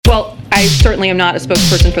I certainly am not a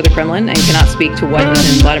spokesperson for the Kremlin and cannot speak to what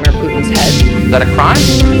is in Vladimir Putin's head. Is that a crime?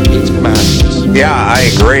 It's commandments. Yeah,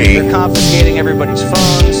 I agree. They're confiscating everybody's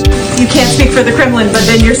phones. You can't speak for the Kremlin, but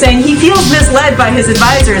then you're saying he feels misled by his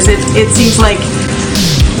advisors. It seems like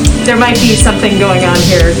there might be something going on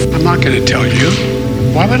here. I'm not going to tell you.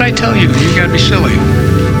 Why would I tell you? You got to be silly.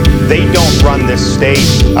 They don't run this state.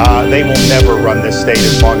 They will never run this state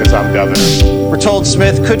as long as I'm governor. We're told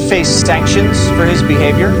Smith could face sanctions for his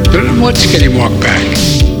behavior. Let's get him walked back.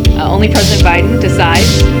 Only President Biden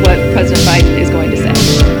decides what President Biden is going to say.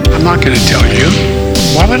 I'm not going to tell you.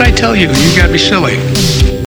 Why would I tell you? You got to be silly.